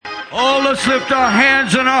Oh, let's lift our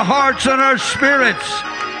hands and our hearts and our spirits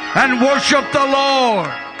and worship the Lord.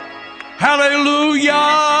 Hallelujah!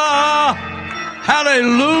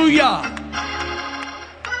 Hallelujah!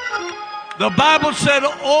 The Bible said,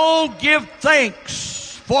 oh, give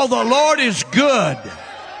thanks, for the Lord is good.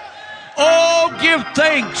 Oh, give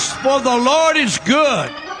thanks, for the Lord is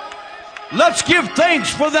good. Let's give thanks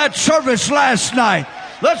for that service last night.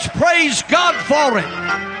 Let's praise God for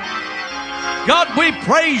it. God, we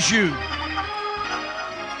praise you.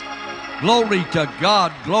 Glory to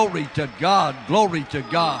God, glory to God, glory to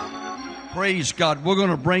God. Praise God. We're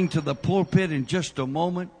going to bring to the pulpit in just a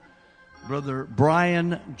moment Brother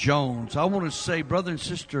Brian Jones. I want to say, Brother and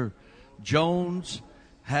Sister Jones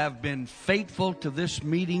have been faithful to this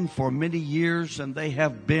meeting for many years, and they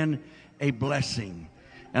have been a blessing.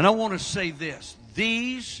 And I want to say this.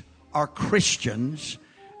 These are Christians,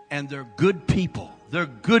 and they're good people. They're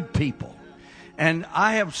good people. And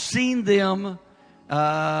I have seen them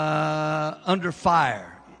under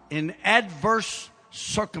fire, in adverse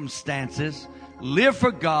circumstances, live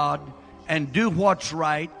for God and do what's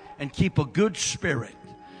right and keep a good spirit.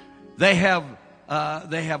 They have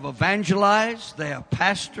evangelized, they have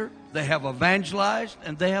pastored, they have evangelized,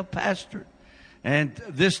 and they have pastored. And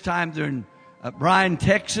this time they're in Bryan,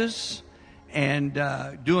 Texas, and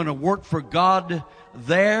doing a work for God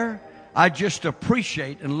there. I just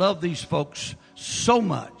appreciate and love these folks so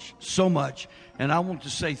much, so much. And I want to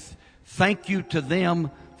say thank you to them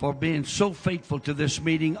for being so faithful to this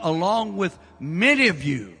meeting, along with many of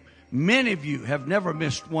you. Many of you have never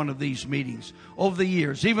missed one of these meetings over the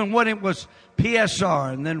years. Even when it was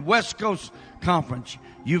PSR and then West Coast Conference,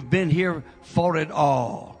 you've been here for it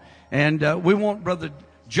all. And we want Brother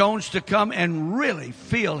Jones to come and really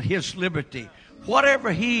feel his liberty.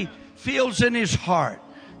 Whatever he feels in his heart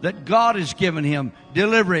that God has given him,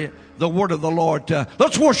 deliver the word of the Lord.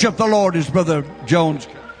 Let's worship the Lord as Brother Jones.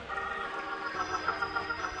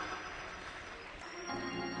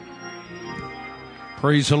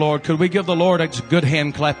 Praise the Lord. Could we give the Lord a good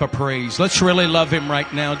hand clap of praise? Let's really love him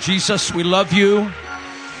right now. Jesus, we love you.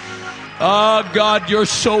 God, you're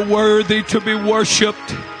so worthy to be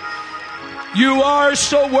worshiped. You are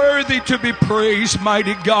so worthy to be praised,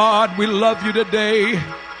 mighty God. We love you today.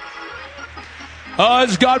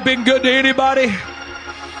 Has God been good to anybody?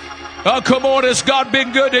 Come on, has God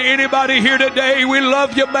been good to anybody here today? We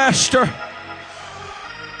love you, Master.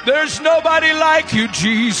 There's nobody like you,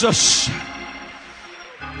 Jesus.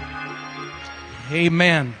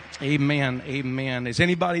 Amen. Amen. Amen. Is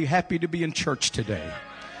anybody happy to be in church today?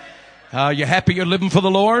 You happy you're living for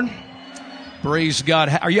the Lord? Praise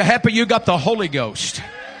God. Are you happy you got the Holy Ghost?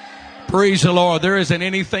 Praise the Lord. There isn't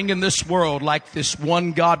anything in this world like this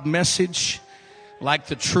one God message, like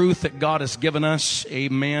the truth that God has given us.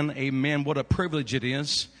 Amen. Amen. What a privilege it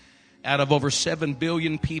is, out of over 7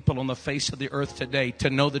 billion people on the face of the earth today, to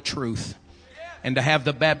know the truth and to have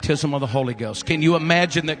the baptism of the Holy Ghost. Can you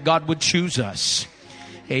imagine that God would choose us?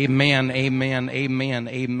 Amen, amen, amen,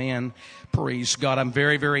 amen. Praise God. I'm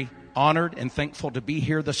very, very honored and thankful to be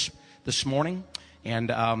here this morning.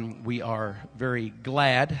 And we are very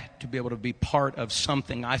glad to be able to be part of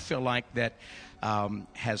something I feel like that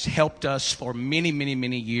has helped us for many, many,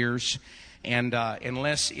 many years. And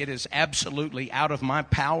unless it is absolutely out of my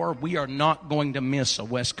power, we are not going to miss a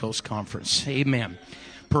West Coast Conference. Amen.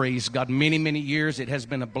 Praise God. Many, many years it has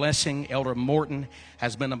been a blessing. Elder Morton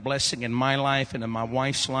has been a blessing in my life and in my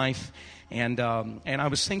wife's life. And I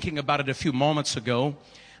was thinking about it a few moments ago.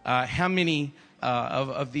 How many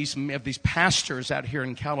of these pastors out here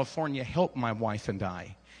in California helped my wife and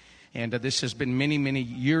I? And this has been many, many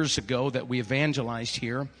years ago that we evangelized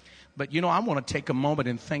here. But, you know, I want to take a moment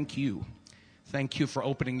and thank you. Thank you for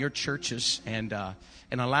opening your churches and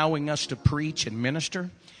allowing us to preach and minister.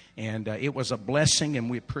 And it was a blessing, and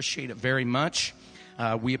we appreciate it very much.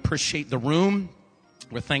 We appreciate the room.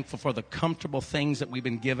 We're thankful for the comfortable things that we've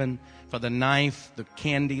been given, for the knife, the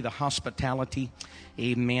candy, the hospitality.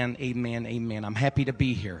 Amen, amen, amen. I'm happy to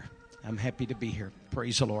be here. I'm happy to be here.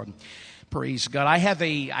 Praise the Lord. Praise God. I have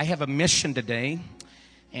a mission today,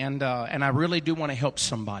 and I really do want to help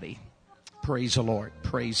somebody. Praise the Lord.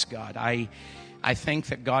 Praise God. I think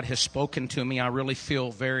that God has spoken to me. I really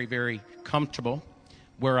feel very, very comfortable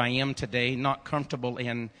where I am today. Not comfortable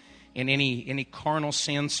in any carnal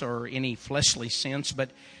sense or any fleshly sense,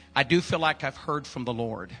 but I do feel like I've heard from the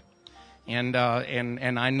Lord. And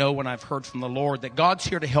I know when I've heard from the Lord that God's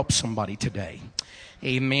here to help somebody today.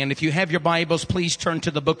 Amen. If you have your Bibles, please turn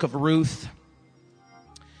to the book of Ruth.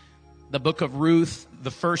 The book of Ruth, the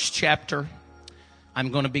first chapter. I'm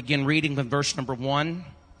going to begin reading with verse number 1.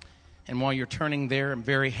 And while you're turning there, I'm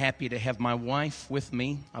very happy to have my wife with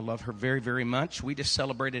me. I love her very, very much. We just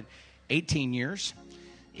celebrated 18 years.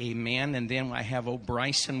 Amen. And then I have old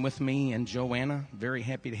Bryson with me and Joanna. Very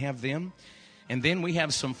happy to have them. And then we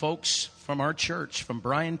have some folks from our church from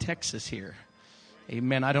Bryan, Texas here.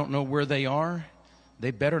 Amen. I don't know where they are.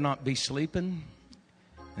 They better not be sleeping.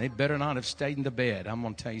 They better not have stayed in the bed. I'm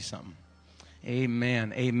going to tell you something.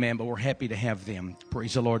 Amen. Amen. But we're happy to have them.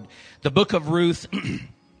 Praise the Lord. The book of Ruth,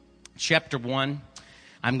 chapter 1.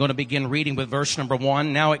 I'm going to begin reading with verse number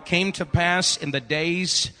 1. Now it came to pass in the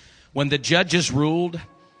days when the judges ruled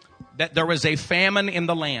that there was a famine in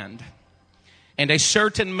the land. And a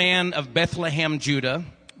certain man of Bethlehem, Judah,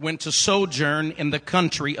 went to sojourn in the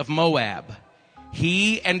country of Moab,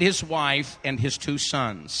 he and his wife and his 2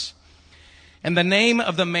 sons. And the name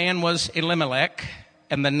of the man was Elimelech,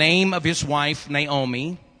 and the name of his wife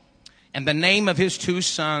Naomi, and the name of his 2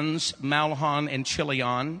 sons Mahlon and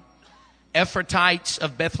Chilion, Ephrathites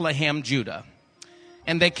of Bethlehem, Judah.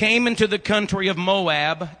 And they came into the country of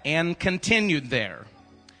Moab and continued there.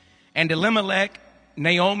 And Elimelech,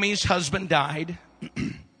 Naomi's husband, died,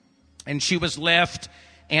 and she was left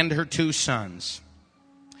and her 2 sons.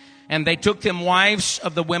 And they took them wives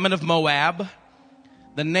of the women of Moab.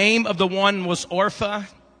 The name of the one was Orpah,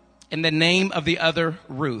 and the name of the other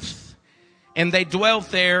Ruth. And they dwelt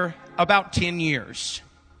there about 10 years.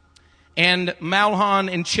 And Mahlon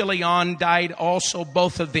and Chilion died also,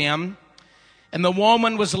 both of them. And the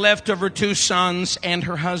woman was left of her 2 sons and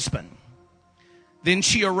her husband. Then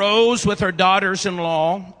she arose with her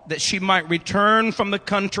daughters-in-law that she might return from the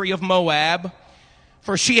country of Moab.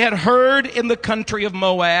 For she had heard in the country of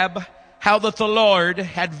Moab how that the Lord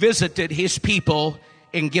had visited his people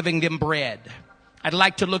in giving them bread. I'd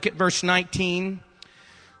like to look at verse 19.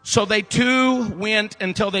 So they too went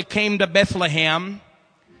until they came to Bethlehem.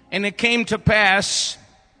 And it came to pass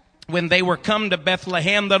when they were come to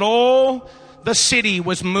Bethlehem that all the city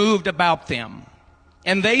was moved about them.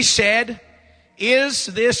 And they said, Is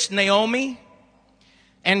this Naomi?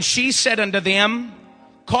 And she said unto them,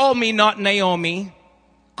 Call me not Naomi,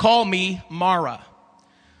 call me Mara.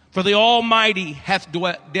 For the Almighty hath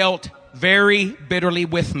dealt very bitterly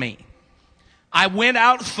with me. I went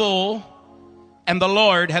out full, and the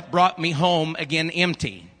Lord hath brought me home again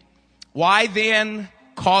empty. Why then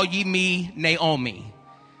call ye me Naomi,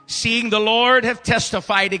 seeing the Lord hath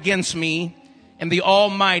testified against me, and the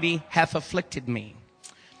Almighty hath afflicted me?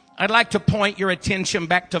 I'd like to point your attention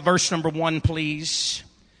back to verse number 1, please.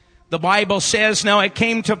 The Bible says, Now it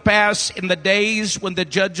came to pass in the days when the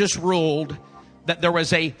judges ruled that there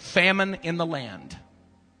was a famine in the land.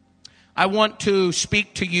 I want to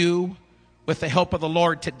speak to you with the help of the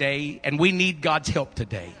Lord today, and we need God's help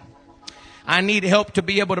today. I need help to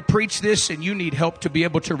be able to preach this, and you need help to be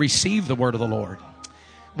able to receive the word of the Lord.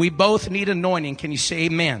 We both need anointing. Can you say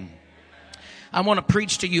amen? I want to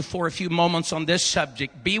preach to you for a few moments on this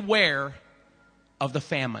subject. Beware of the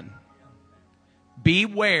famine.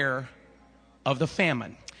 Beware of the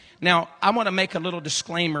famine. Now, I want to make a little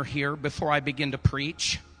disclaimer here before I begin to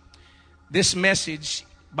preach. This message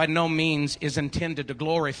by no means is intended to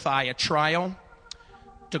glorify a trial,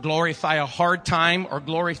 to glorify a hard time, or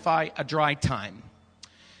glorify a dry time.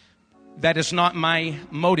 That is not my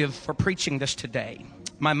motive for preaching this today.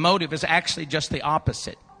 My motive is actually just the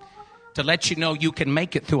opposite. To let you know you can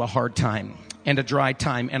make it through a hard time and a dry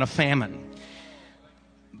time and a famine.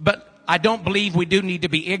 But I don't believe we do need to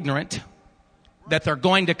be ignorant that there are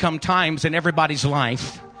going to come times in everybody's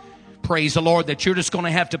life, praise the Lord, that you're just going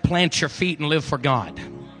to have to plant your feet and live for God.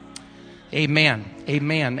 Amen,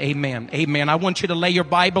 amen, amen, amen. I want you to lay your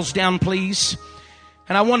Bibles down, please.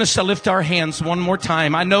 And I want us to lift our hands one more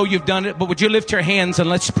time. I know you've done it, but would you lift your hands and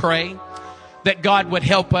let's pray that God would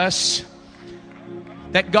help us.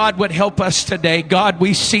 That God would help us today. God,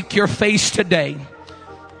 we seek your face today.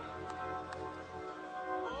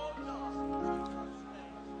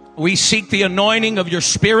 We seek the anointing of your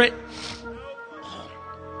Spirit.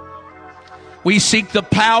 We seek the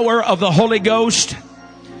power of the Holy Ghost.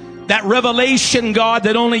 That revelation, God,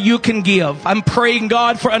 that only you can give. I'm praying,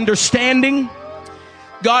 God, for understanding.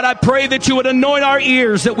 God, I pray that you would anoint our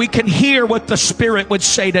ears that we can hear what the Spirit would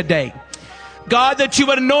say today. God, that you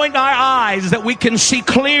would anoint our eyes that we can see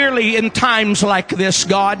clearly in times like this,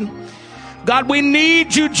 God. God, we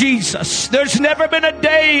need you, Jesus. There's never been a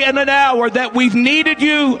day and an hour that we've needed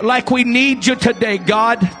you like we need you today,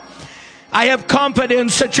 God. I have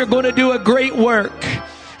confidence that you're going to do a great work.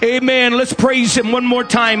 Amen. Let's praise him one more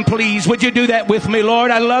time, please. Would you do that with me,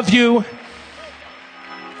 Lord? I love you.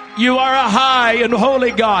 You are a high and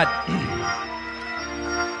holy God.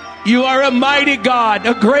 You are a mighty God,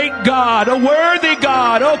 a great God, a worthy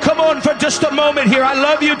God. Oh, come on for just a moment here. I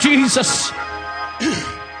love you, Jesus.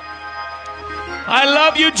 I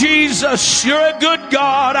love you, Jesus. You're a good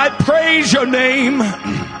God. I praise your name.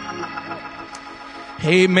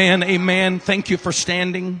 Amen, amen. Thank you for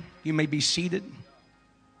standing. You may be seated.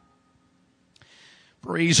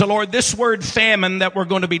 Praise the Lord. This word famine that we're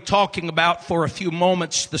going to be talking about for a few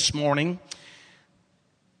moments this morning,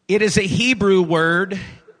 it is a Hebrew word.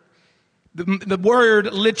 The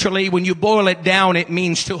word literally, when you boil it down, it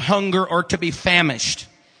means to hunger or to be famished.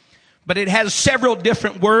 But it has several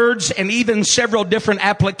different words and even several different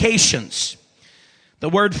applications. The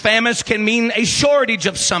word famished can mean a shortage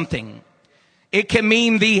of something. It can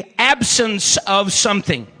mean the absence of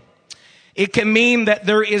something. It can mean that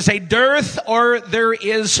there is a dearth or there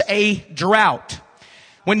is a drought.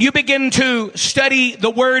 When you begin to study the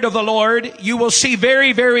word of the Lord, you will see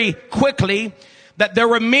very, very quickly that there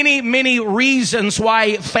were many, many reasons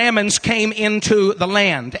why famines came into the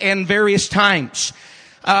land and various times.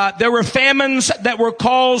 There were famines that were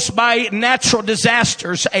caused by natural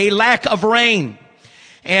disasters, a lack of rain.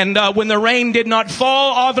 And when the rain did not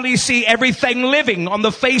fall, obviously everything living on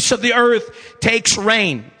the face of the earth takes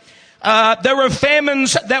rain. There were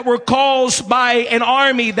famines that were caused by an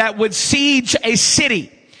army that would siege a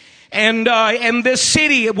city. And this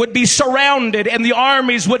city would be surrounded and the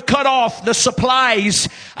armies would cut off the supplies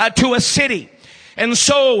to a city. And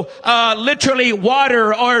so, literally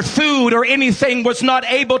water or food or anything was not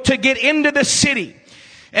able to get into the city.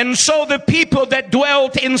 And so the people that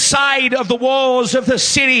dwelt inside of the walls of the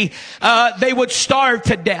city, they would starve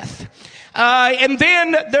to death. And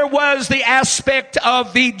then there was the aspect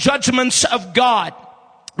of the judgments of God.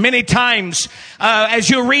 Many times, as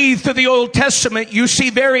you read through the Old Testament, you see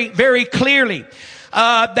very, very clearly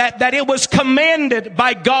that it was commanded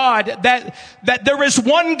by God that there is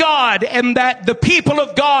one God and that the people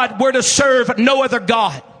of God were to serve no other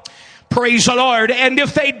God. Praise the Lord. And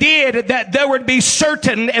if they did, that there would be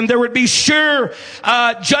certain and there would be sure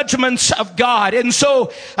judgments of God. And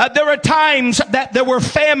so there are times that there were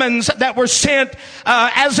famines that were sent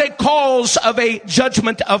as a cause of a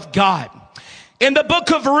judgment of God. In the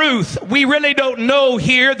book of Ruth, we really don't know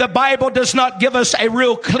here. The Bible does not give us a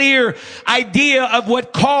real clear idea of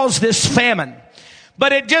what caused this famine.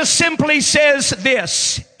 But it just simply says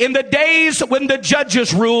this: in the days when the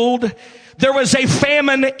judges ruled, there was a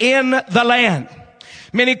famine in the land.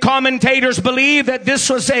 Many commentators believe that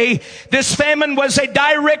this famine was a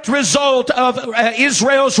direct result of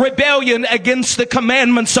Israel's rebellion against the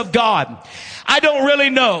commandments of God. I don't really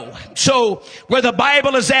know. So where the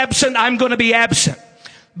Bible is absent, I'm going to be absent.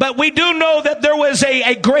 But we do know that there was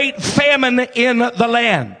a great famine in the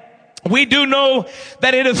land. We do know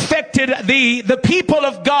that it affected the people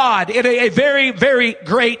of God in a very, very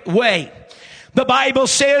great way. The Bible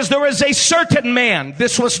says there was a certain man.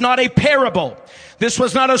 This was not a parable. This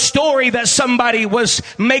was not a story that somebody was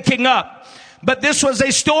making up. But this was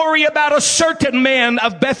a story about a certain man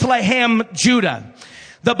of Bethlehem, Judah.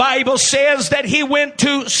 The Bible says that he went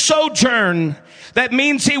to sojourn. That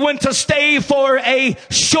means he went to stay for a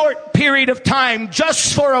short period of time,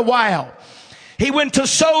 just for a while. He went to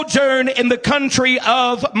sojourn in the country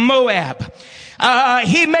of Moab.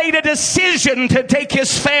 He made a decision to take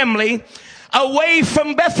his family away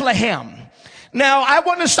from Bethlehem. Now, I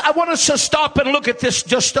want us to stop and look at this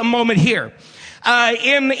just a moment here.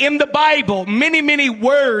 In the Bible, many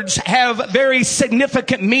words have very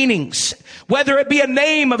significant meanings. Whether it be a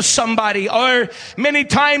name of somebody, or many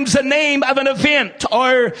times the name of an event,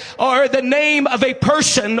 or the name of a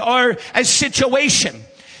person or a situation.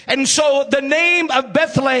 And so the name of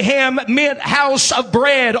Bethlehem meant house of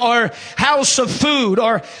bread, or house of food,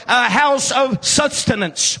 or house of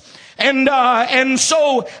sustenance. And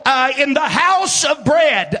so in the house of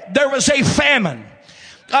bread, there was a famine.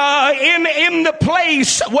 In the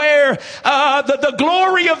place where the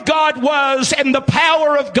glory of God was and the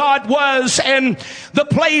power of God was, and the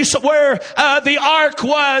place where the ark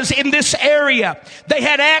was in this area, they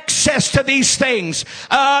had access to these things.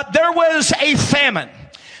 There was a famine.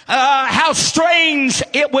 How strange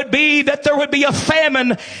it would be that there would be a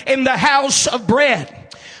famine in the house of bread.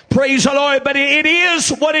 Praise the Lord. But it is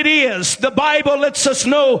what it is. The Bible lets us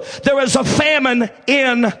know there is a famine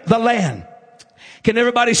in the land. Can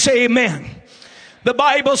everybody say amen? The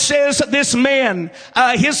Bible says that this man,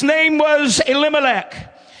 his name was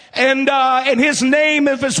Elimelech. And his name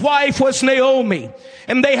of his wife was Naomi.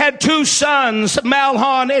 And they had two sons,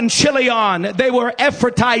 Mahlon and Chilion. They were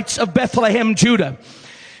Ephrathites of Bethlehem, Judah.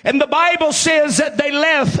 And the Bible says that they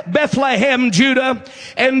left Bethlehem, Judah,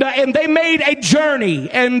 and they made a journey,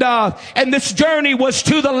 and this journey was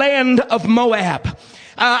to the land of Moab.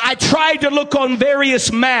 I tried to look on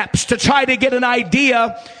various maps to try to get an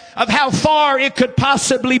idea of how far it could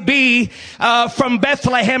possibly be from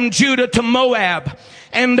Bethlehem, Judah to Moab.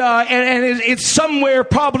 And it's somewhere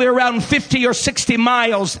probably around 50 or 60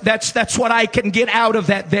 miles. That's what I can get out of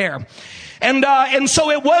that there. And so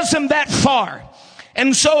it wasn't that far.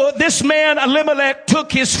 And so this man, Elimelech,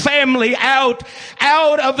 took his family out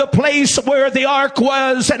of the place where the ark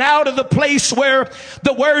was and out of the place where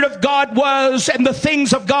the word of God was and the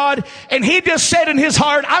things of God. And he just said in his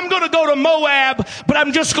heart, I'm going to go to Moab, but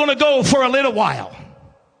I'm just going to go for a little while.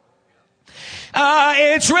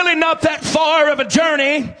 It's really not that far of a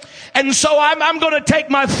journey. And so I'm going to take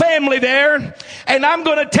my family there, and I'm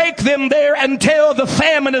going to take them there until the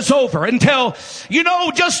famine is over,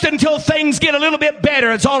 just until things get a little bit better.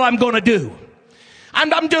 That's all I'm going to do. I'm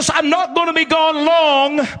not going to be gone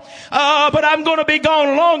long, but I'm going to be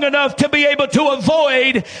gone long enough to be able to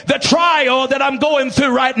avoid the trial that I'm going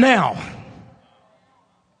through right now.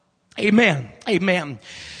 Amen. Amen.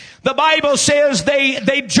 The Bible says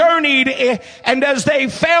they journeyed, and as they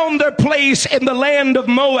found their place in the land of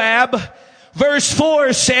Moab, verse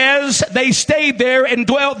 4 says they stayed there and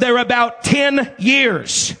dwelt there about 10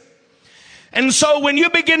 years. And so when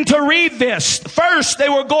you begin to read this, first they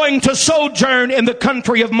were going to sojourn in the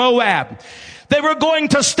country of Moab. They were going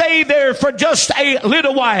to stay there for just a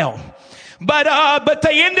little while. But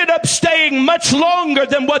they ended up staying much longer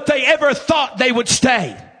than what they ever thought they would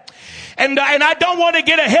stay. And I don't want to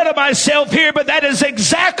get ahead of myself here, but that is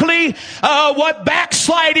exactly what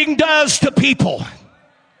backsliding does to people.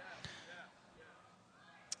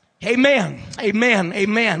 Amen. Amen.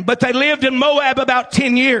 Amen. But they lived in Moab about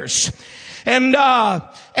 10 years. And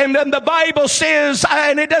then the Bible says,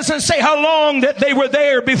 and it doesn't say how long that they were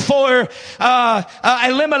there before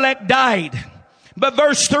Elimelech died. But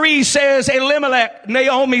verse 3 says Elimelech,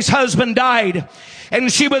 Naomi's husband, died,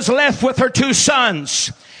 and she was left with her 2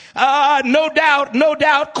 sons. No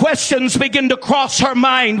doubt questions begin to cross her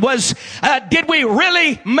mind. Did we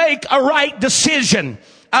really make a right decision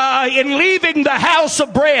in leaving the house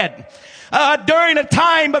of bread during a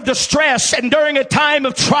time of distress and during a time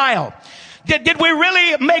of trial? Did we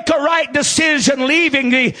really make a right decision leaving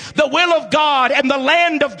the will of God and the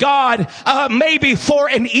land of God maybe for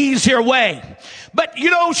an easier way? But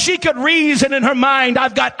she could reason in her mind,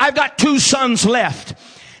 I've got 2 sons left.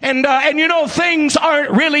 And things aren't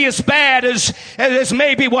really as bad as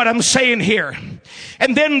maybe what I'm saying here.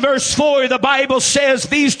 And then verse 4, the Bible says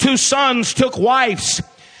these 2 sons took wives,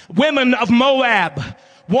 women of Moab.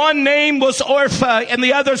 One name was Orpah and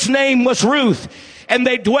the other's name was Ruth. And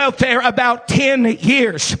they dwelt there about 10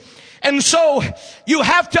 years. And so you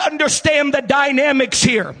have to understand the dynamics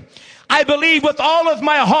here. I believe with all of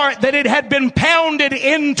my heart that it had been pounded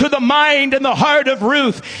into the mind and the heart of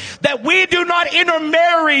Ruth that we do not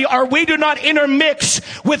intermarry or we do not intermix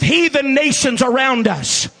with heathen nations around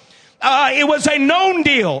us. It was a known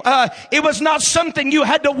deal. It was not something you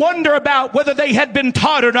had to wonder about whether they had been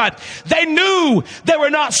taught or not. They knew they were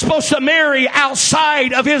not supposed to marry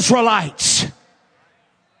outside of Israelites.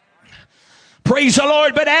 Praise the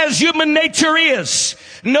Lord. But as human nature is,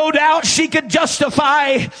 no doubt she could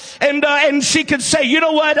justify and she could say,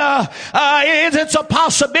 it's a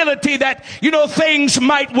possibility that, things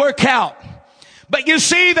might work out. But you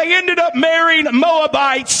see, they ended up marrying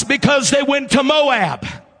Moabites because they went to Moab.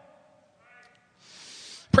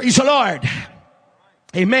 Praise the Lord.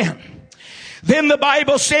 Amen. Then the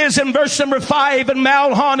Bible says in verse number 5, and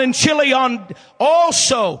Mahlon and Chilion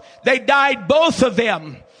also, they died, both of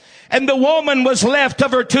them. And the woman was left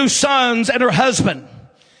of her 2 sons and her husband.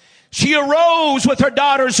 She arose with her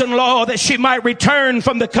daughters-in-law that she might return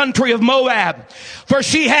from the country of Moab. For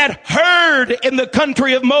she had heard in the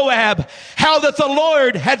country of Moab how that the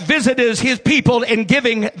Lord had visited his people in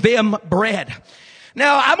giving them bread.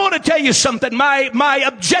 Now, I'm going to tell you something. My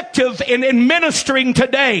objective in ministering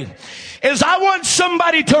today is I want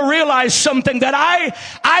somebody to realize something, that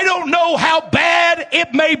I don't know how bad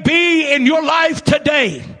it may be in your life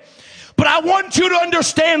today. But I want you to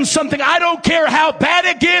understand something. I don't care how bad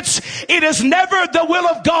it gets. It is never the will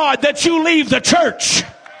of God that you leave the church.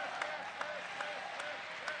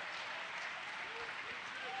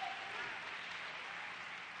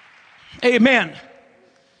 Amen.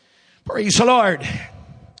 Praise the Lord.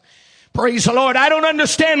 Praise the Lord. I don't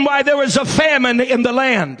understand why there was a famine in the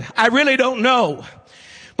land. I really don't know.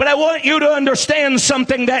 But I want you to understand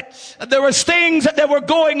something, that there was things that were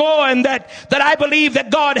going on that I believe that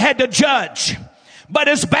God had to judge. But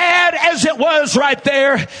as bad as it was right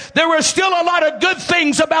there, there were still a lot of good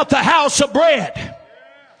things about the house of bread.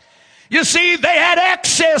 You see, they had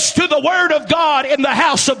access to the Word of God in the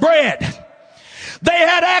house of bread. They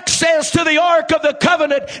had access to the Ark of the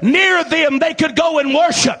Covenant near them. They could go and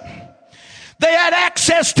worship. They had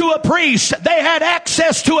access to a priest. They had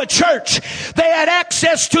access to a church. They had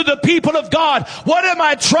access to the people of God. What am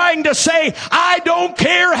I trying to say? I don't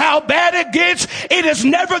care how bad it gets. It is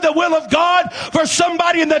never the will of God for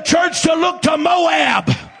somebody in the church to look to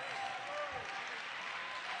Moab.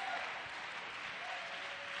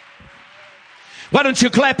 Why don't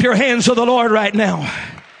you clap your hands to the Lord right now?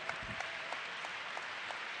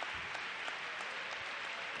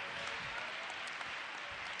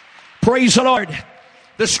 Praise the Lord.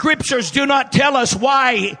 The scriptures do not tell us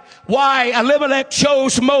why Elimelech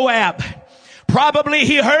chose Moab. Probably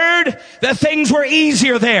he heard that things were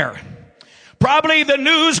easier there. Probably the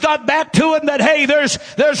news got back to him that, hey,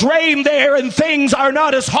 there's rain there and things are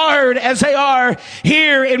not as hard as they are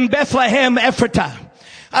here in Bethlehem, Ephratah.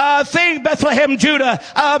 Bethlehem, Judah.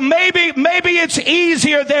 Maybe it's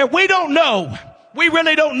easier there. We don't know. We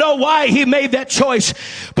really don't know why he made that choice.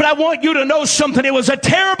 But I want you to know something. It was a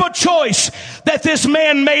terrible choice that this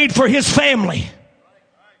man made for his family.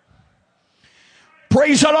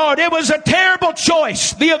 Praise the Lord. It was a terrible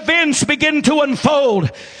choice. The events begin to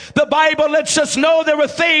unfold. The Bible lets us know there were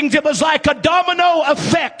things. It was like a domino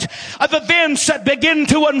effect of events that begin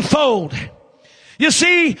to unfold. You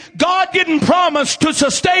see, God didn't promise to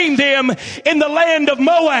sustain them in the land of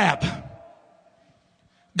Moab.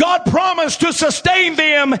 God promised to sustain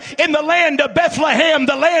them in the land of Bethlehem,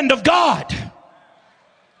 the land of God.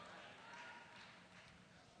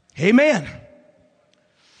 Amen.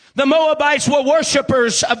 The Moabites were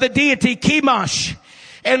worshipers of the deity Chemosh,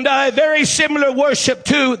 and a very similar worship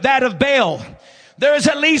to that of Baal. There is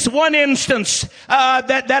at least one instance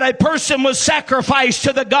that a person was sacrificed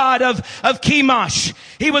to the god of Chemosh.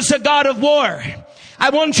 He was the god of war. I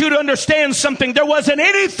want you to understand something. There wasn't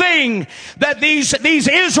anything that these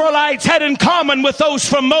Israelites had in common with those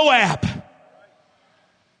from Moab.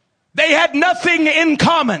 They had nothing in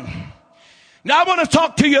common. Now I want to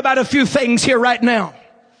talk to you about a few things here right now.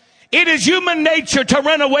 It is human nature to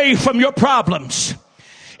run away from your problems.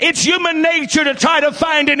 It's human nature to try to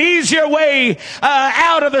find an easier way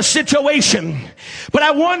out of a situation. But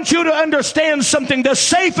I want you to understand something. The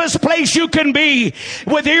safest place you can be,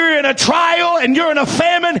 whether you're in a trial and you're in a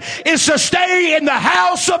famine, is to stay in the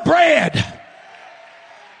house of bread.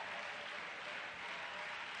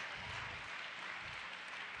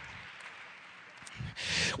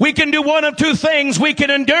 We can do one of two things. We can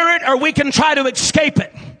endure it or we can try to escape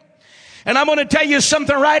it. And I'm going to tell you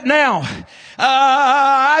something right now.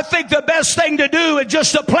 I think the best thing to do is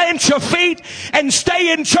just to plant your feet and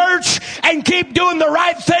stay in church and keep doing the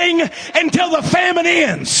right thing until the famine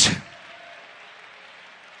ends.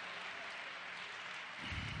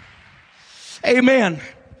 Amen.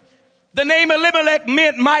 The name Elimelech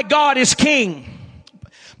meant my God is king.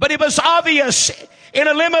 But it was obvious in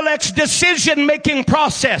Elimelech's decision-making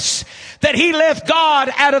process that he left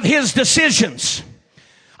God out of his decisions.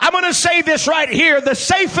 I'm going to say this right here. The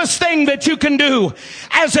safest thing that you can do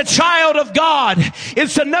as a child of God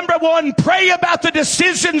is to, number one, pray about the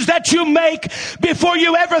decisions that you make before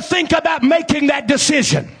you ever think about making that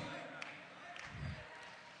decision.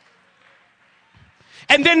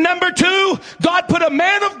 And then number two, God put a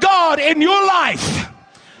man of God in your life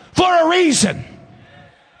for a reason.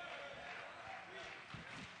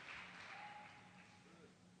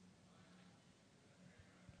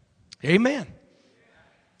 Amen.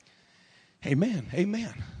 Amen.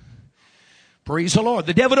 Amen. Praise the Lord.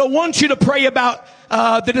 The devil don't want you to pray about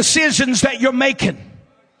the decisions that you're making.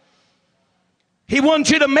 He wants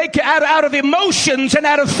you to make it out of emotions and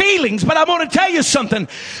out of feelings. But I want to tell you something.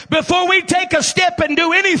 Before we take a step and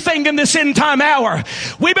do anything in this end time hour,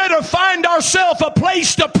 we better find ourselves a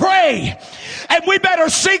place to pray. And we better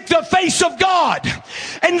seek the face of God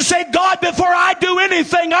and say, God, before I do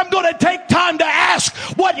anything, I'm going to take time to ask,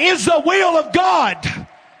 what is the will of God?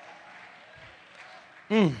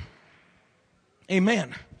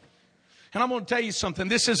 Amen. And I'm going to tell you something.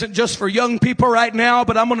 This isn't just for young people right now,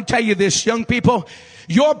 but I'm going to tell you this, young people.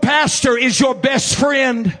 Your pastor is your best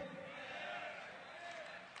friend.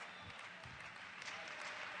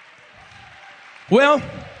 Well,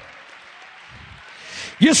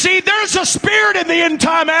 you see, there's a spirit in the end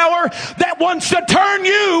time hour that wants to turn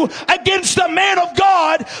you against the man of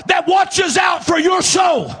God that watches out for your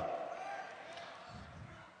soul.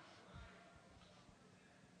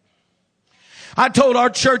 I told our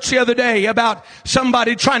church the other day about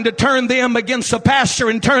somebody trying to turn them against the pastor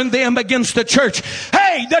and turn them against the church.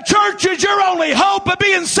 Hey, the church is your only hope of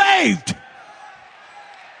being saved.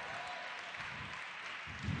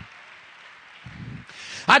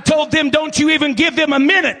 I told them, don't you even give them a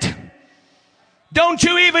minute. Don't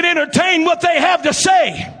you even entertain what they have to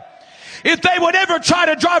say. If they would ever try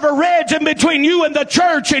to drive a wedge in between you and the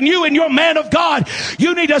church and you and your man of God,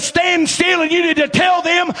 you need to stand still and you need to tell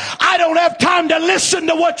them, I don't have time to listen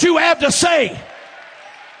to what you have to say.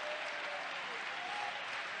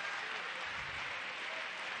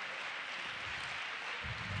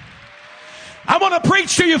 I want to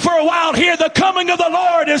preach to you for a while here. The coming of the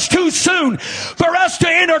Lord is too soon for us to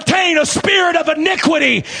entertain a spirit of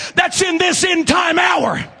iniquity that's in this end time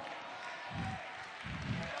hour.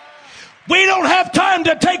 We don't have time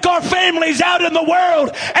to take our families out in the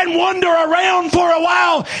world and wander around for a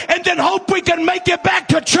while and then hope we can make it back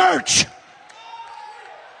to church.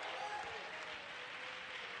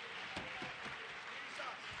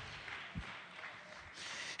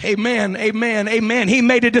 Amen, amen, amen. He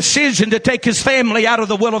made a decision to take his family out of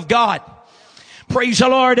the will of God. Praise the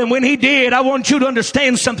Lord. And when he did, I want you to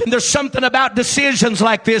understand something. There's something about decisions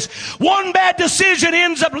like this. One bad decision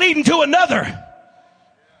ends up leading to another.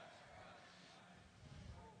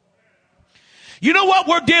 You know what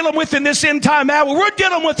we're dealing with in this end time hour? We're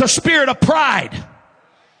dealing with a spirit of pride.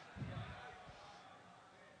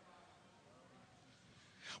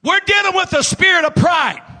 We're dealing with a spirit of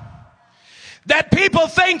pride. That people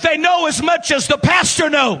think they know as much as the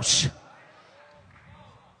pastor knows.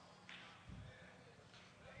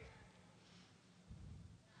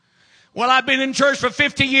 Well, I've been in church for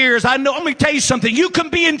 50 years. I know. Let me tell you something. You can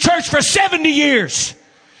be in church for 70 years.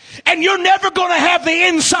 And you're never going to have the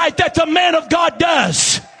insight that the man of God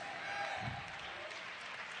does.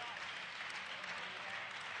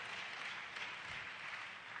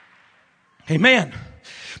 Amen.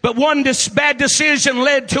 But one bad decision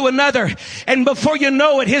led to another. And before you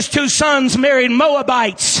know it, his two sons married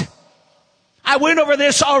Moabites. I went over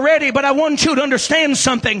this already, but I want you to understand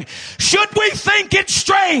something. Should we think it's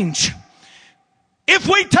strange if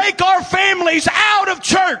we take our families out of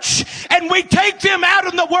church and we take them out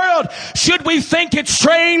in the world? Should we think it's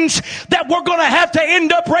strange that we're going to have to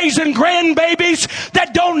end up raising grandbabies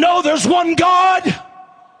that don't know there's one God?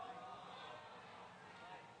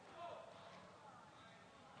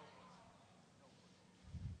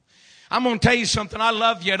 I'm going to tell you something. I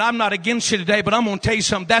love you and I'm not against you today, but I'm going to tell you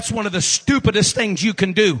something. That's one of the stupidest things you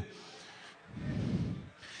can do.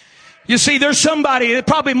 You see, there's somebody,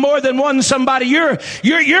 probably more than one somebody. You're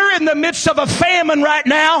in the midst of a famine right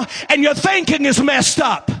now and your thinking is messed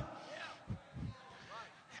up.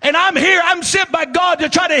 And I'm sent by God to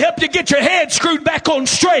try to help you get your head screwed back on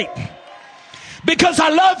straight. Because I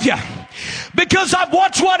love you. Because I've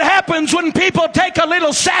watched what happens when people take a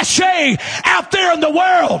little sachet out there in the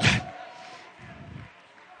world.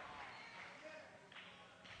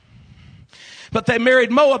 But they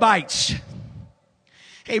married Moabites.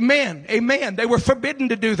 Amen. Amen. They were forbidden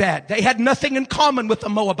to do that. They had nothing in common with the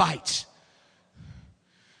Moabites.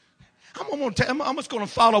 I'm just going to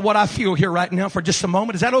follow what I feel here right now for just a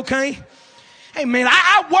moment. Is that okay? Amen.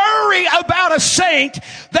 I worry about a saint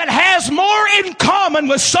that has more in common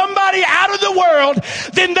with somebody out of the world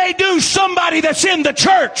than they do somebody that's in the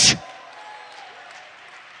church.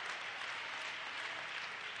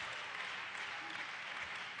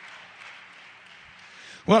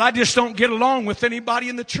 Well, I just don't get along with anybody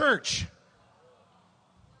in the church.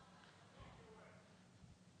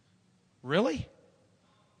 Really?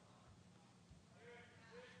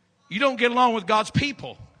 You don't get along with God's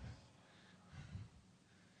people.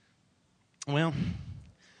 Well,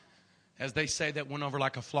 as they say, that went over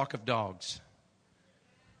like a flock of dogs.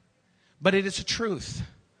 But it is a truth.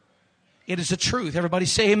 It is a truth. Everybody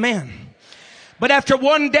say amen. But after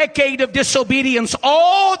 1 decade of disobedience,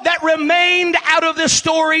 all that remained out of this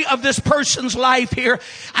story of this person's life here,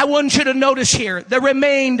 I want you to notice here, there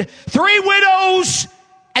remained 3 widows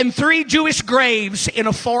and 3 Jewish graves in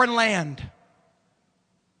a foreign land.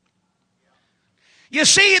 You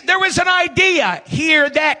see, there was an idea here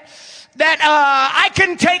that I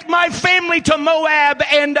can take my family to Moab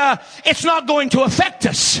and it's not going to affect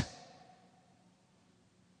us.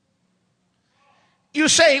 You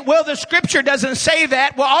say, well, the scripture doesn't say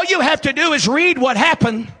that. Well, all you have to do is read what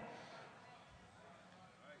happened.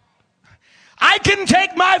 I can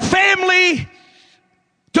take my family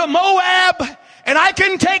to Moab and I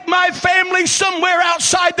can take my family somewhere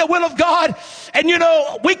outside the will of God. And you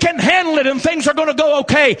know, we can handle it and things are going to go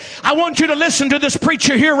okay. I want you to listen to this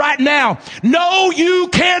preacher here right now. No, you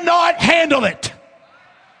cannot handle it.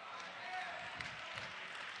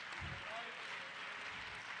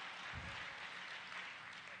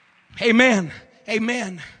 Amen.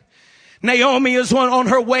 Amen. Naomi is on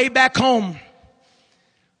her way back home.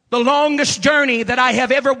 The longest journey that I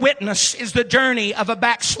have ever witnessed is the journey of a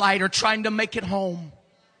backslider trying to make it home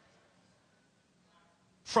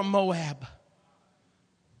from Moab.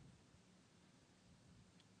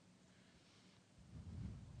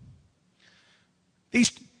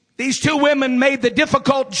 These two women made the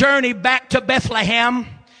difficult journey back to Bethlehem.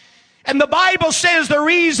 And the Bible says the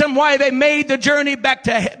reason why they made the journey back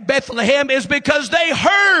to Bethlehem is because they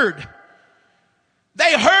heard.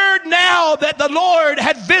 They heard now that the Lord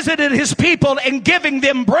had visited his people and giving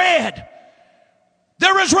them bread.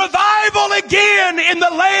 There is revival again in the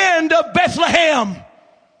land of Bethlehem.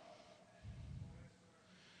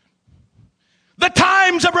 The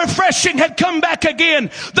times of refreshing had come back again.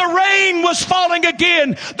 The rain was falling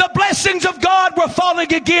again. The blessings of God were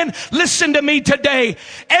falling again. Listen to me today.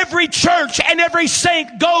 Every church and every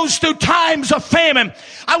saint goes through times of famine.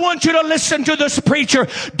 I want you to listen to this preacher.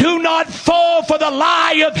 Do not fall for the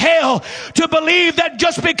lie of hell to believe that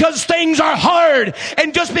just because things are hard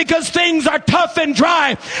and just because things are tough and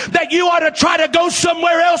dry, that you ought to try to go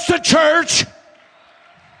somewhere else to church.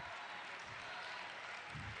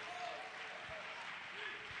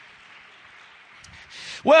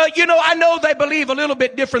 Well, you know, I know they believe a little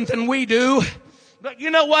bit different than we do. But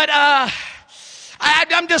you know what?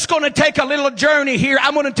 I'm just going to take a little journey here.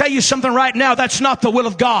 I'm going to tell you something right now. That's not the will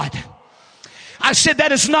of God. I said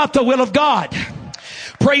that is not the will of God.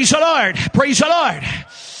 Praise the Lord. Praise the Lord.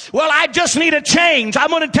 Well, I just need a change.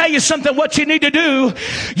 I'm going to tell you something what you need to do.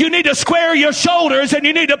 You need to square your shoulders and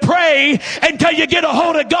you need to pray until you get a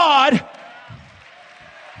hold of God.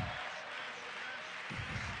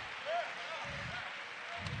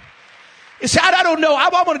 You see, I don't know. I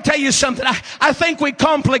want to tell you something. I think we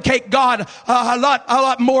complicate God a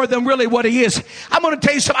lot more than really what he is. I'm going to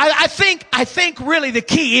tell you something. I think really the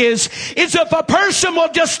key is if a person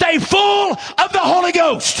will just stay full of the Holy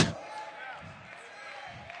Ghost.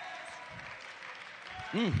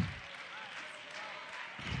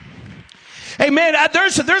 Amen.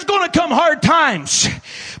 There's going to come hard times.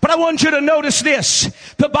 But I want you to notice this.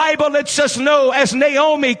 The Bible lets us know as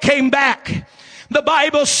Naomi came back, the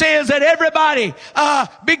Bible says that everybody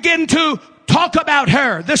began to talk about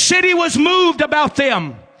her. The city was moved about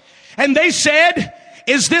them. And they said,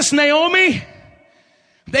 is this Naomi?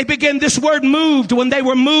 They began this word moved when they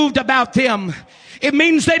were moved about them. It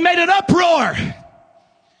means they made an uproar.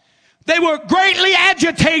 They were greatly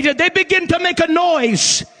agitated. They began to make a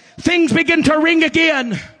noise. Things began to ring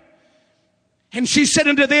again. And she said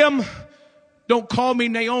unto them, don't call me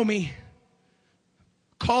Naomi.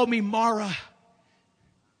 Call me Mara.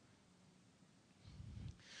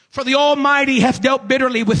 For the Almighty hath dealt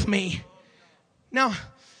bitterly with me. Now,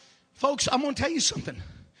 folks, I'm going to tell you something.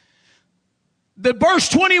 The verse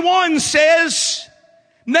 21 says,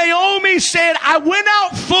 Naomi said, I went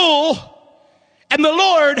out full, and the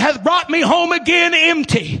Lord hath brought me home again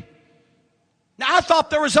empty. Now, I thought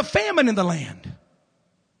there was a famine in the land.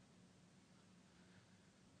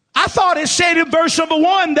 I thought it said in verse number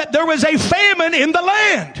 1 that there was a famine in the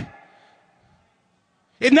land.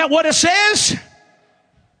 Isn't that what it says?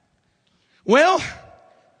 Well,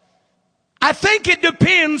 I think it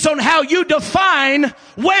depends on how you define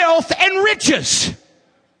wealth and riches.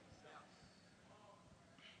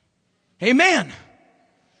 Amen.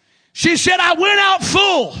 She said, I went out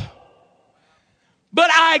full, but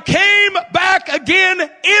I came back again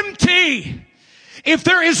empty. If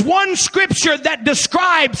there is one scripture that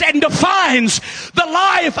describes and defines the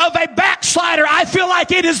life of a backslider, I feel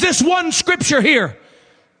like it is this one scripture here.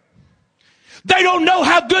 They don't know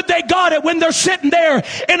how good they got it when they're sitting there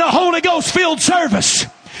in a Holy Ghost filled service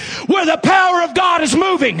where the power of God is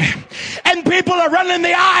moving and people are running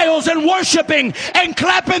the aisles and worshiping and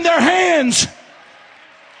clapping their hands.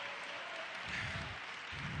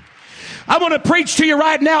 I want to preach to you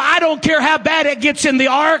right now. I don't care how bad it gets in the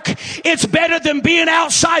ark. It's better than being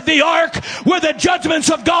outside the ark where the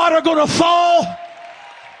judgments of God are going to fall.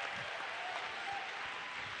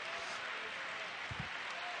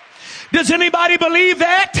 Does anybody believe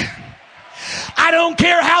that? I don't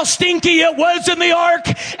care how stinky it was in the ark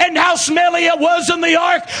and how smelly it was in the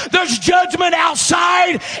ark. There's judgment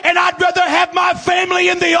outside, and I'd rather have my family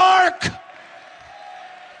in the ark.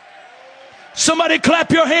 Somebody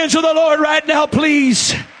clap your hands to the Lord right now,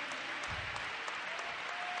 please.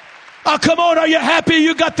 Oh, come on. Are you happy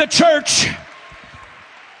you got the church?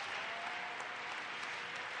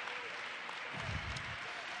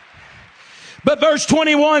 But verse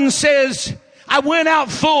 21 says, I went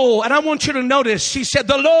out full. And I want you to notice, she said,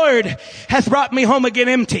 the Lord hath brought me home again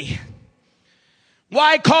empty.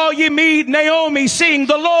 Why call ye me Naomi, seeing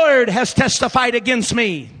the Lord has testified against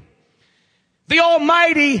me? The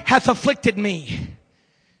Almighty hath afflicted me.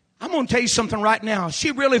 I'm going to tell you something right now.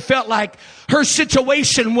 She really felt like her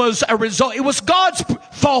situation was a result. It was God's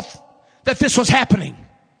fault that this was happening.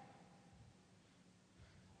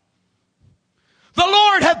 The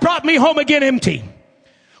Lord hath brought me home again empty.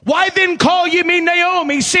 Why then call ye me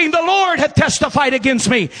Naomi, seeing the Lord hath testified against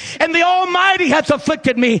me, and the Almighty hath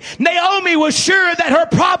afflicted me? Naomi was sure that her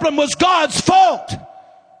problem was God's fault.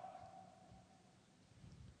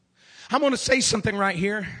 I'm going to say something right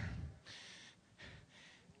here.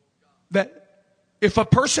 That if a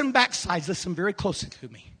person backsides, listen very closely to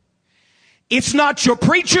me. It's not your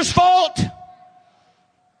preacher's fault.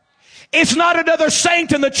 It's not another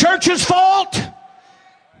saint in the church's fault.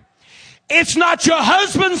 It's not your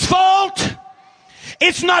husband's fault.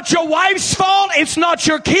 It's not your wife's fault. It's not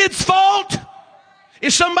your kid's fault.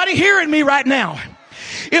 Is somebody hearing me right now?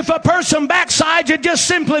 If a person backsides, it just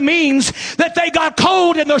simply means that they got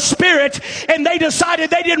cold in their spirit and they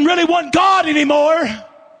decided they didn't really want God anymore.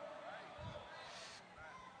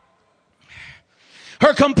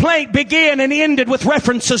 Her complaint began and ended with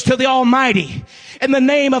references to the Almighty in the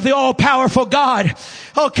name of the all-powerful God.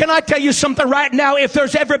 Oh, can I tell you something right now? If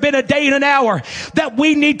there's ever been a day and an hour that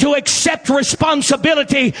we need to accept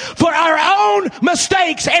responsibility for our own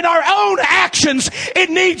mistakes and our own actions, it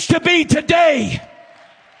needs to be today.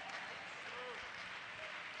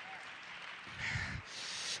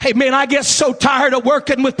 Hey man, I get so tired of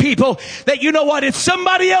working with people that, you know what, it's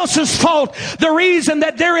somebody else's fault. The reason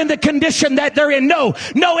that they're in the condition that they're in. No,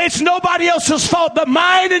 it's nobody else's fault but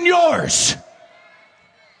mine and yours.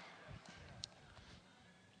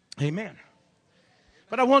 Amen.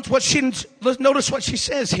 But I want notice what she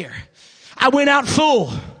says here. I went out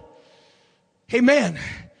full. Amen.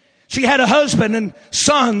 She had a husband and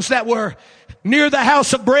sons that were near the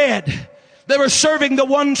house of bread. They were serving the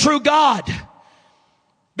one true God.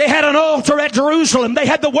 They had an altar at Jerusalem. They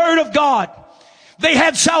had the Word of God. They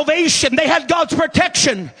had salvation. They had God's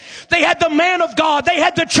protection. They had the man of God. They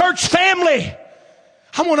had the church family.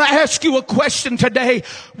 I want to ask you a question today.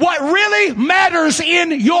 What really matters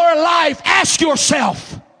in your life? Ask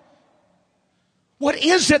yourself. What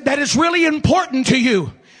is it that is really important to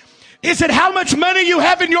you? Is it how much money you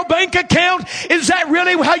have in your bank account? Is that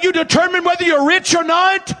really how you determine whether you're rich or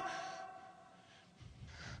not?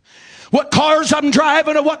 What cars I'm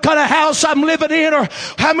driving, or what kind of house I'm living in, or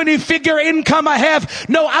how many figure income I have.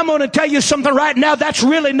 No, I'm going to tell you something right now. That's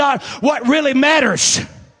really not what really matters.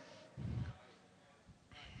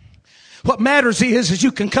 What matters is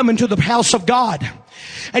you can come into the house of God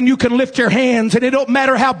and you can lift your hands, and it don't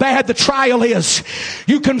matter how bad the trial is.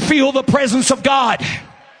 You can feel the presence of God.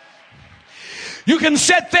 You can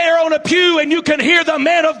sit there on a pew and you can hear the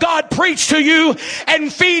man of God preach to you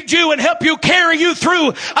and feed you and help you carry you through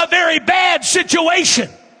a very bad situation.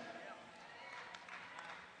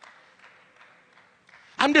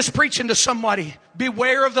 I'm just preaching to somebody.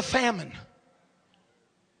 Beware of the famine.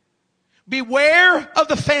 Beware of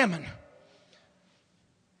the famine.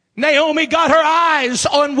 Naomi got her eyes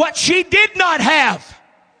on what she did not have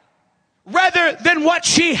rather than what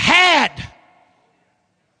she had.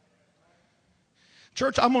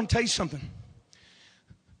 Church, I'm going to tell you something.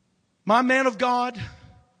 My man of God,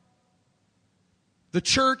 the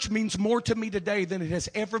church means more to me today than it has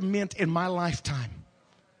ever meant in my lifetime.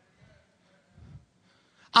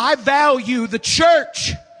 I value the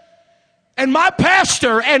church and my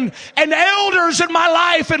pastor and elders in my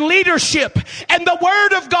life and leadership and the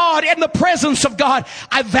Word of God and the presence of God.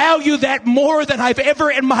 I value that more than I've ever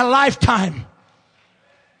in my lifetime.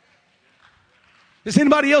 Does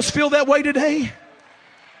anybody else feel that way today?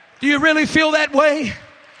 Do you really feel that way?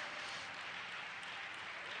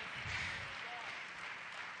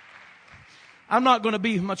 I'm not going to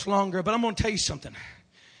be much longer, but I'm going to tell you something.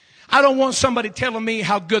 I don't want somebody telling me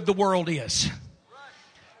how good the world is.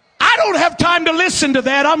 I don't have time to listen to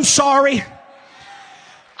that. I'm sorry.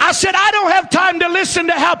 I said I don't have time to listen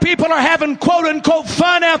to how people are having quote unquote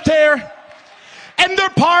fun out there. And they're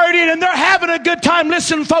partying and they're having a good time.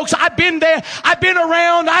 Listen, folks, I've been there. I've been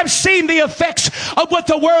around. I've seen the effects of what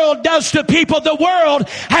the world does to people. The world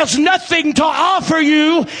has nothing to offer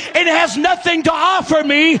you. It has nothing to offer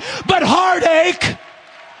me but heartache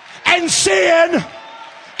and sin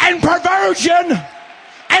and perversion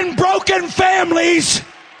and broken families.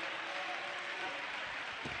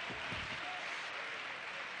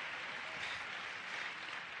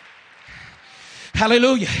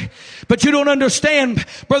 Hallelujah. But you don't understand,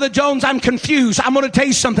 Brother Jones, I'm confused. I'm going to tell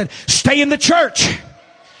you something. Stay in the church.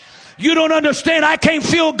 You don't understand. I can't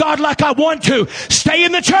feel God like I want to. Stay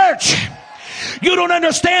in the church. You don't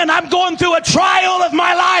understand. I'm going through a trial of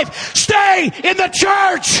my life. Stay in the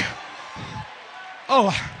church. Oh,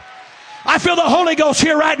 I feel the Holy Ghost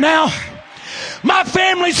here right now. My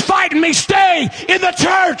family's fighting me. Stay in the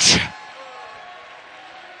church.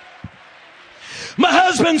 My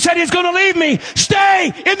husband said he's going to leave me.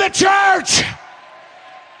 Stay in the church.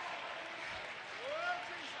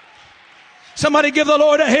 Somebody give the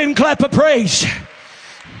Lord a hand clap of praise.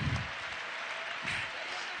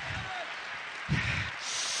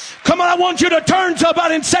 Come on, I want you to turn to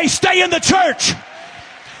somebody and say, stay in the church.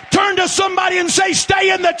 Turn to somebody and say,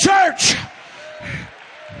 stay in the church.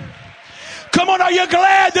 Come on, are you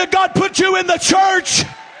glad that God put you in the church?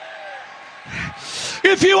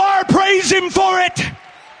 If you are, praise Him for it.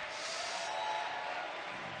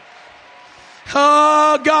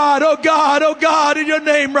 Oh God, oh God, oh God, in your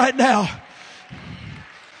name right now.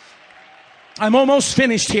 I'm almost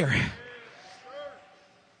finished here.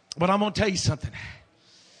 But I'm going to tell you something.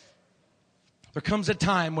 There comes a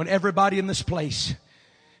time when everybody in this place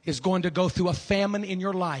is going to go through a famine in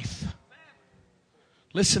your life.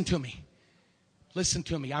 Listen to me. Listen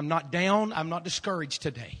to me. I'm not down. I'm not discouraged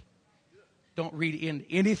today. Don't read in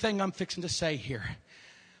anything I'm fixing to say here.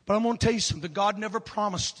 But I'm going to tell you something. God never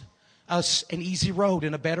promised us an easy road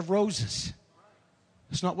and a bed of roses.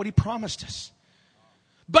 That's not what He promised us.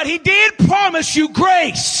 But He did promise you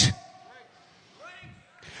grace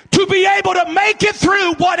to be able to make it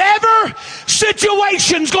through whatever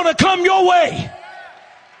situation's going to come your way.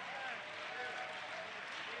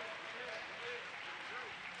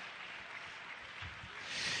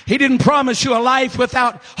 He didn't promise you a life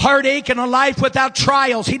without heartache and a life without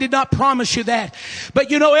trials. He did not promise you that.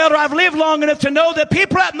 But you know, Elder, I've lived long enough to know that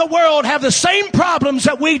people out in the world have the same problems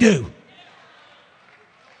that we do.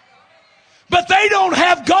 But they don't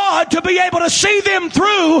have God to be able to see them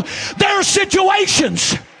through their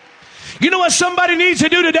situations. You know what somebody needs to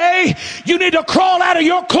do today? You need to crawl out of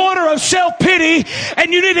your corner of self-pity,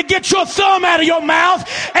 and you need to get your thumb out of your mouth,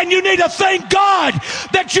 and you need to thank God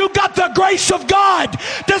that you got the grace of God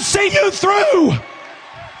to see you through.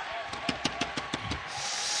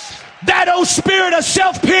 That old spirit of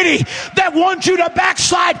self-pity that wants you to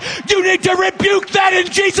backslide, you need to rebuke that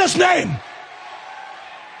in Jesus' name.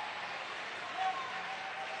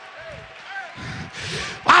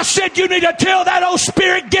 I said you need to tell that old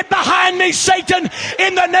spirit, get behind me, Satan,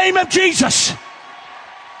 in the name of Jesus.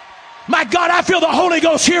 My God, I feel the Holy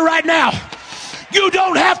Ghost here right now. You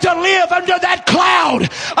don't have to live under that cloud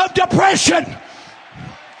of depression.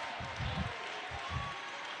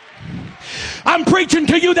 I'm preaching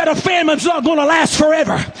to you that a famine's not going to last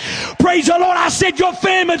forever. Praise the Lord. I said your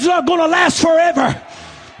famine's not going to last forever.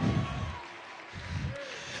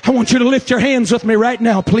 I want you to lift your hands with me right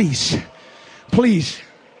now, please. Please.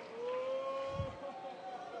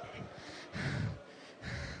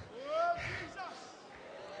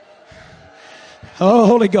 Oh,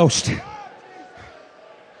 Holy Ghost.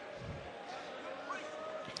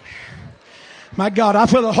 My God, I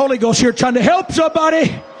feel the Holy Ghost here trying to help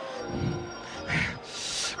somebody.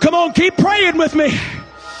 Come on, keep praying with me.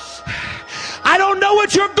 I don't know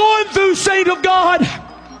what you're going through, saint of God.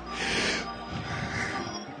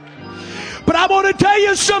 But I want to tell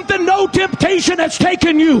you something. No temptation has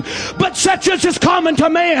taken you, but such as is common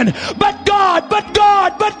to man. But God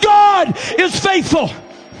is faithful.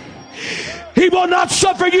 He will not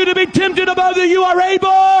suffer you to be tempted above that you are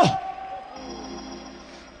able.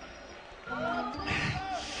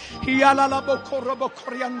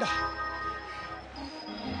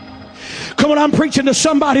 Come on, I'm preaching to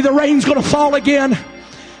somebody. The rain's going to fall again.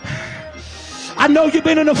 I know you've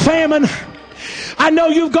been in a famine. I know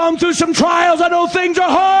you've gone through some trials. I know things are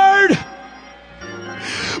hard.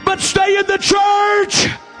 But stay in the church.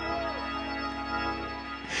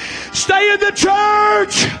 Stay in the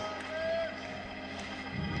church.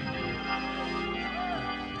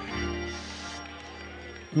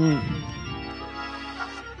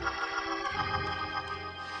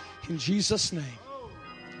 In Jesus' name.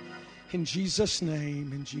 In Jesus'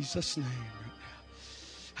 name. In Jesus' name.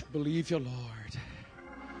 I believe you, Lord.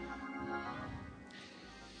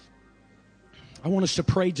 I want us to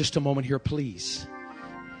pray just a moment here, please.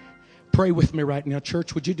 Pray with me right now.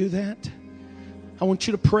 Church, would you do that? I want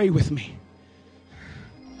you to pray with me.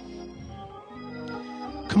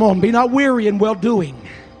 Come on, be not weary in well-doing.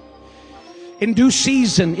 In due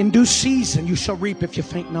season you shall reap if you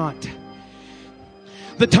faint not.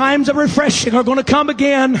 The times of refreshing are going to come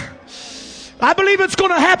again. I believe it's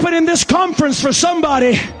going to happen in this conference for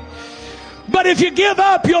somebody. But if you give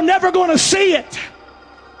up, you're never going to see it.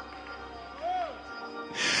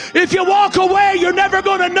 If you walk away, you're never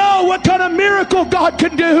going to know what kind of miracle God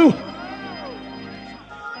can do.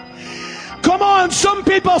 Come on, some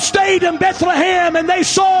people stayed in Bethlehem and they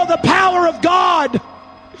saw the power of God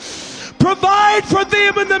provide for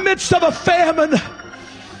them in the midst of a famine.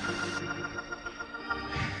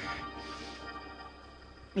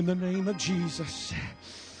 In the name of Jesus.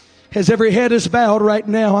 As every head is bowed right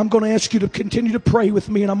now, I'm going to ask you to continue to pray with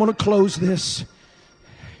me, and I'm going to close this.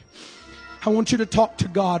 I want you to talk to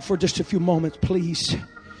God for just a few moments, please.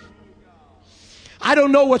 I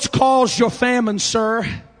don't know what's caused your famine, sir.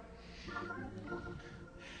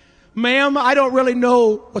 Ma'am, I don't really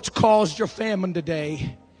know what's caused your famine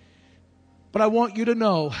today. But I want you to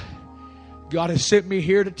know, God has sent me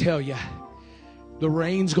here to tell you, the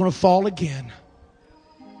rain's going to fall again.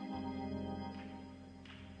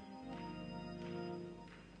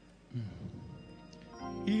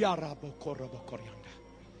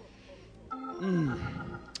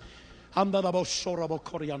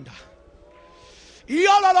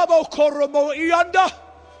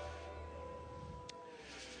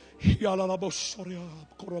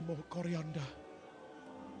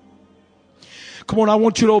 Come on, I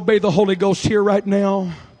want you to obey the Holy Ghost here right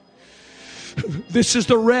now. This is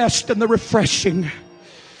the rest and the refreshing.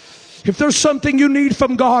 If there's something you need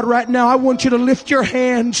from God right now, I want you to lift your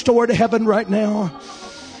hands toward heaven right now.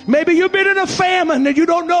 Maybe you've been in a famine and you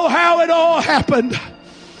don't know how it all happened.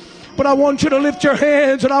 But I want you to lift your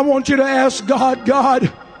hands and I want you to ask God,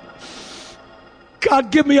 God,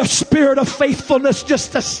 give me a spirit of faithfulness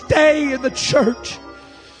just to stay in the church.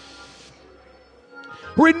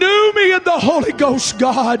 Renew me in the Holy Ghost,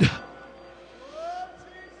 God.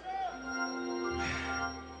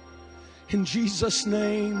 In Jesus'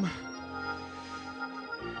 name.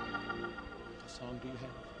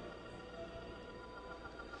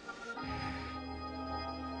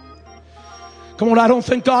 Come on, I don't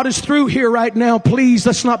think God is through here right now. Please,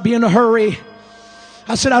 let's not be in a hurry.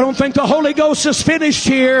 I said, I don't think the Holy Ghost is finished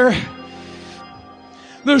here.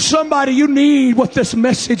 There's somebody you need what this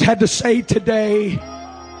message had to say today.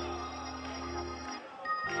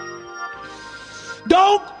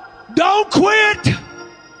 Don't quit.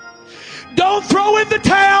 Don't throw in the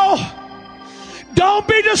towel. Don't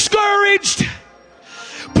be discouraged.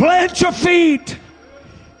 Plant your feet.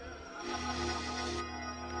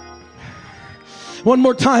 One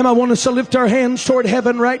more time, I want us to lift our hands toward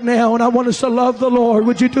heaven right now, and I want us to love the Lord.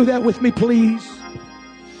 Would you do that with me, please?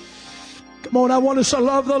 Come on, I want us to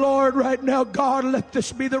love the Lord right now. God, let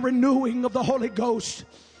this be the renewing of the Holy Ghost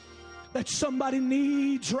that somebody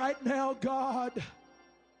needs right now, God.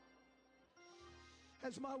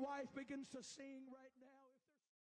 As my wife begins to sing right now.